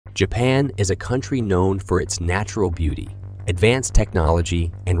Japan is a country known for its natural beauty, advanced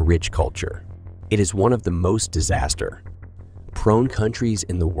technology, and rich culture. It is one of the most disaster-prone countries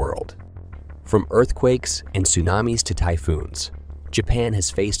in the world. From earthquakes and tsunamis to typhoons, Japan has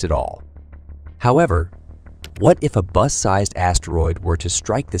faced it all. However, what if a bus-sized asteroid were to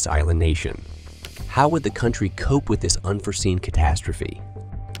strike this island nation? How would the country cope with this unforeseen catastrophe?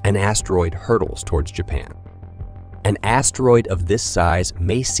 An asteroid hurtles towards Japan. An asteroid of this size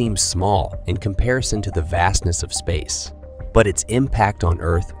may seem small in comparison to the vastness of space, but its impact on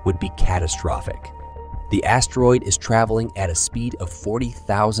Earth would be catastrophic. The asteroid is traveling at a speed of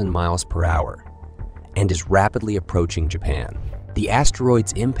 40,000 miles per hour and is rapidly approaching Japan. The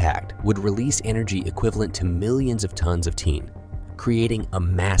asteroid's impact would release energy equivalent to millions of tons of tin, creating a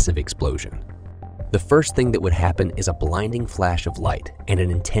massive explosion. The first thing that would happen is a blinding flash of light and an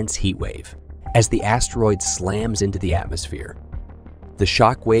intense heat wave as the asteroid slams into the atmosphere. The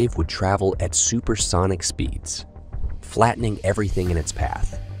shock wave would travel at supersonic speeds, flattening everything in its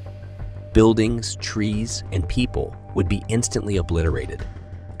path. Buildings, trees, and people would be instantly obliterated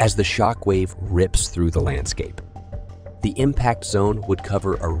as the shock wave rips through the landscape. The impact zone would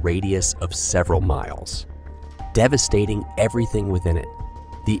cover a radius of several miles, devastating everything within it.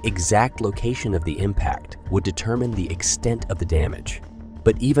 The exact location of the impact would determine the extent of the damage,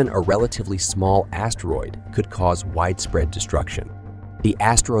 but even a relatively small asteroid could cause widespread destruction. The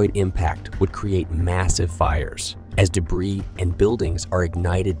asteroid impact would create massive fires as debris and buildings are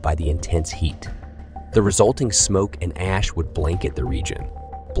ignited by the intense heat. The resulting smoke and ash would blanket the region,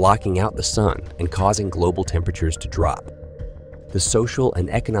 blocking out the sun and causing global temperatures to drop. The social and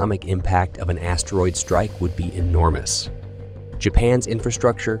economic impact of an asteroid strike would be enormous. Japan's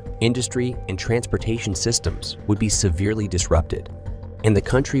infrastructure, industry, and transportation systems would be severely disrupted, and the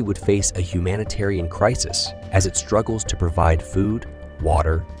country would face a humanitarian crisis as it struggles to provide food,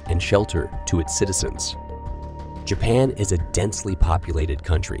 water, and shelter to its citizens. Japan is a densely populated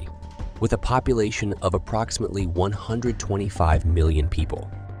country with a population of approximately 125 million people.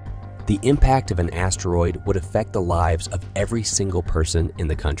 The impact of an asteroid would affect the lives of every single person in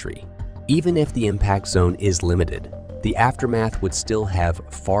the country. Even if the impact zone is limited, the aftermath would still have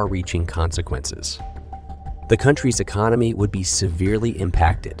far-reaching consequences. The country's economy would be severely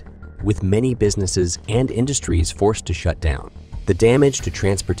impacted, with many businesses and industries forced to shut down. The damage to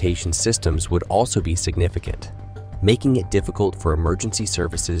transportation systems would also be significant, making it difficult for emergency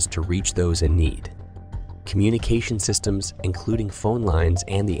services to reach those in need. Communication systems, including phone lines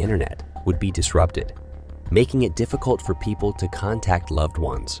and the internet, would be disrupted, making it difficult for people to contact loved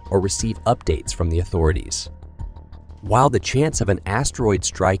ones or receive updates from the authorities. While the chance of an asteroid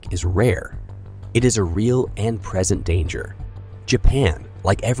strike is rare, it is a real and present danger. Japan,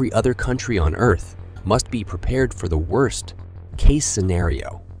 like every other country on Earth, must be prepared for the worst-case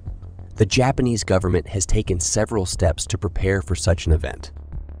scenario. The Japanese government has taken several steps to prepare for such an event.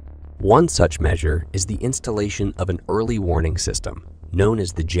 One such measure is the installation of an early warning system, known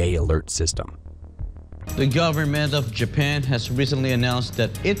as the J-Alert system. The government of Japan has recently announced that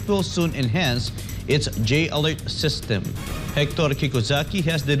it will soon enhance its J-Alert system. Hector Kikozaki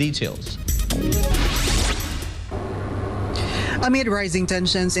has the details. Amid rising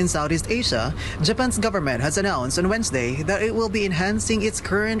tensions in Southeast Asia, Japan's government has announced on Wednesday that it will be enhancing its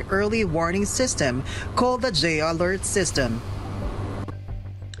current early warning system called the J-Alert system.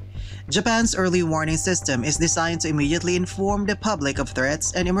 Japan's early warning system is designed to immediately inform the public of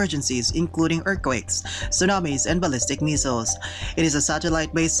threats and emergencies, including earthquakes, tsunamis, and ballistic missiles. It is a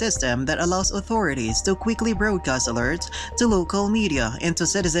satellite-based system that allows authorities to quickly broadcast alerts to local media and to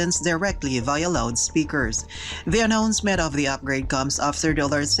citizens directly via loudspeakers. The announcement of the upgrade comes after the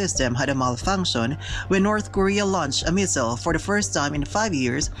alert system had a malfunction when North Korea launched a missile for the first time in 5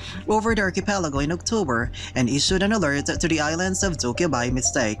 years over the archipelago in October and issued an alert to the islands of Tokyo by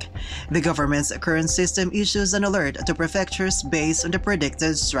mistake. The government's current system issues an alert to prefectures based on the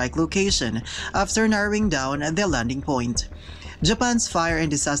predicted strike location after narrowing down the landing point. Japan's Fire and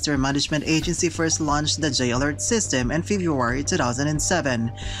Disaster Management Agency first launched the J-Alert system in February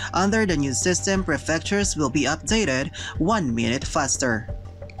 2007. Under the new system, prefectures will be updated 1 minute faster.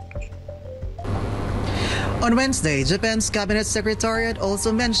 On Wednesday, Japan's Cabinet Secretariat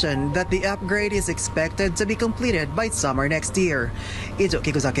also mentioned that the upgrade is expected to be completed by summer next year. 以上、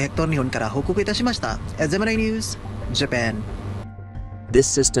Kikozaki Hector、日本から報告いたしました。SMNI News, Japan. This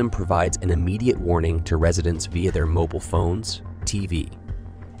system provides an immediate warning to residents via their mobile phones, TV,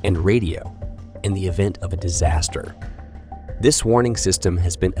 and radio in the event of a disaster. This warning system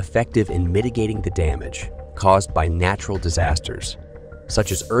has been effective in mitigating the damage caused by natural disasters,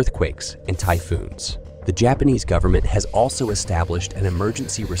 such as earthquakes and typhoons. The Japanese government has also established an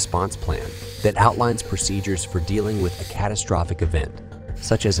emergency response plan that outlines procedures for dealing with a catastrophic event,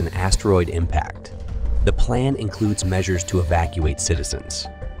 such as an asteroid impact. The plan includes measures to evacuate citizens,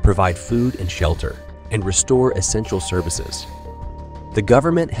 provide food and shelter, and restore essential services. The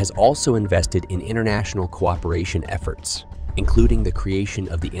government has also invested in international cooperation efforts, including the creation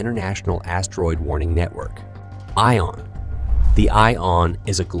of the International Asteroid Warning Network, ION. The ION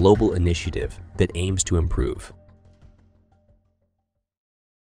is a global initiative that aims to improve